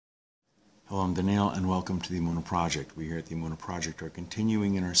Hello, I'm Daniel, and welcome to the Emunah Project. We here at the Emunah Project are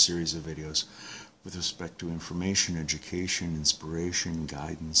continuing in our series of videos with respect to information, education, inspiration,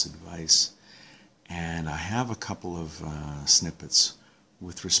 guidance, advice. And I have a couple of snippets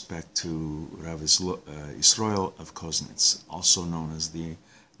with respect to Rav Yisrael of Koznitz, also known as the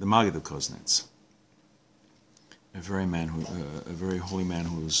Maggid of Koznitz, a very holy man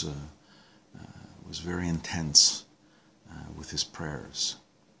who was very intense with his prayers.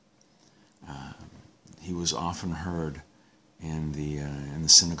 He was often heard in the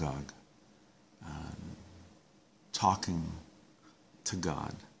synagogue talking to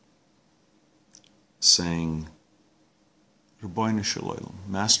God, saying, Ribono shel olam,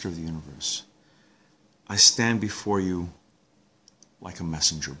 Master of the universe, I stand before you like a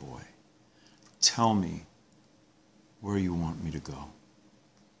messenger boy. Tell me where you want me to go.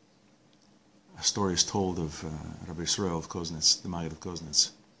 A story is told of Rabbi Yisrael of Koznitz, the Maggid of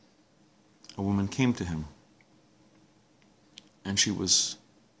Koznitz. A woman came to him, and she was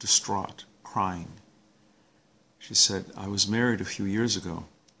distraught, crying. She said, I was married a few years ago,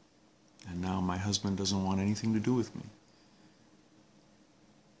 and now my husband doesn't want anything to do with me.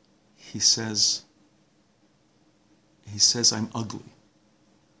 He says I'm ugly.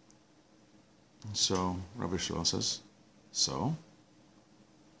 And so Rabbi Yisrael says, so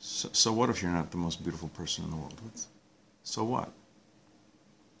what if you're not the most beautiful person in the world? So what?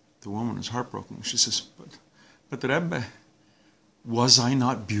 The woman is heartbroken. She says, but Rebbe, was I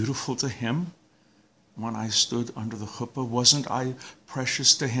not beautiful to him when I stood under the chuppah? Wasn't I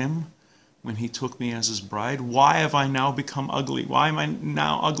precious to him when he took me as his bride? Why have I now become ugly? Why am I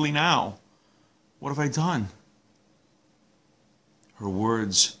now ugly now? What have I done? Her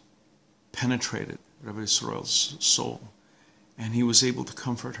words penetrated Rabbi Yisrael's soul, and he was able to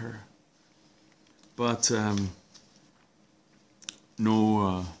comfort her. But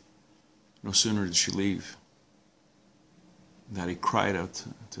no sooner did she leave that he cried out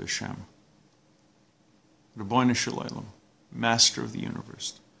to Hashem, Ribono shel olam, Master of the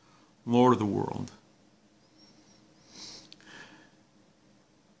universe, Lord of the world.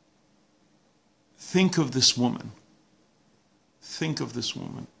 Think of this woman. Think of this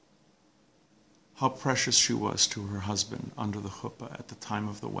woman. How precious she was to her husband under the chuppah at the time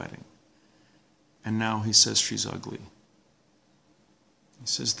of the wedding. And now he says she's ugly. He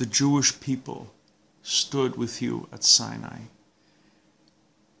says, the Jewish people stood with you at Sinai.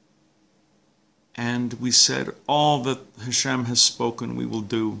 And we said, all that Hashem has spoken we will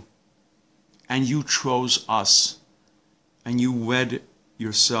do. And you chose us. And you wed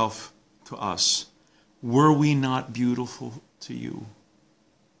yourself to us. Were we not beautiful to you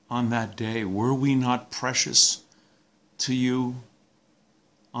on that day? Were we not precious to you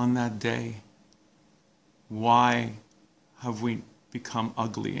on that day? Why have we become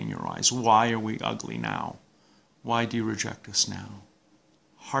ugly in your eyes? Why are we ugly now? Why do you reject us now?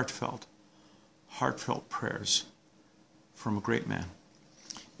 Heartfelt prayers from a great man.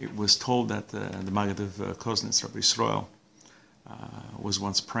 It was told that the Maggid of Koznitz, Rabbi Yisrael, was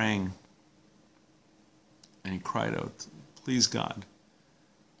once praying, and he cried out, please God,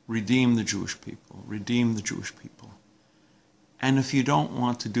 redeem the Jewish people, redeem the Jewish people. And if you don't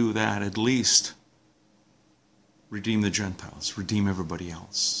want to do that, at least redeem the Gentiles, redeem everybody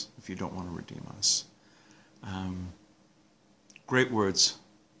else, if you don't want to redeem us. Great words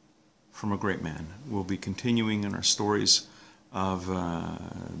from a great man. We'll be continuing in our stories of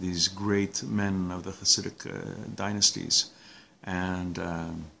these great men of the Hasidic dynasties. And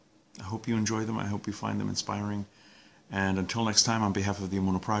I hope you enjoy them. I hope you find them inspiring. And until next time, on behalf of the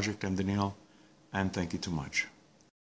Emunah Project, I'm Daniel, and thank you too much.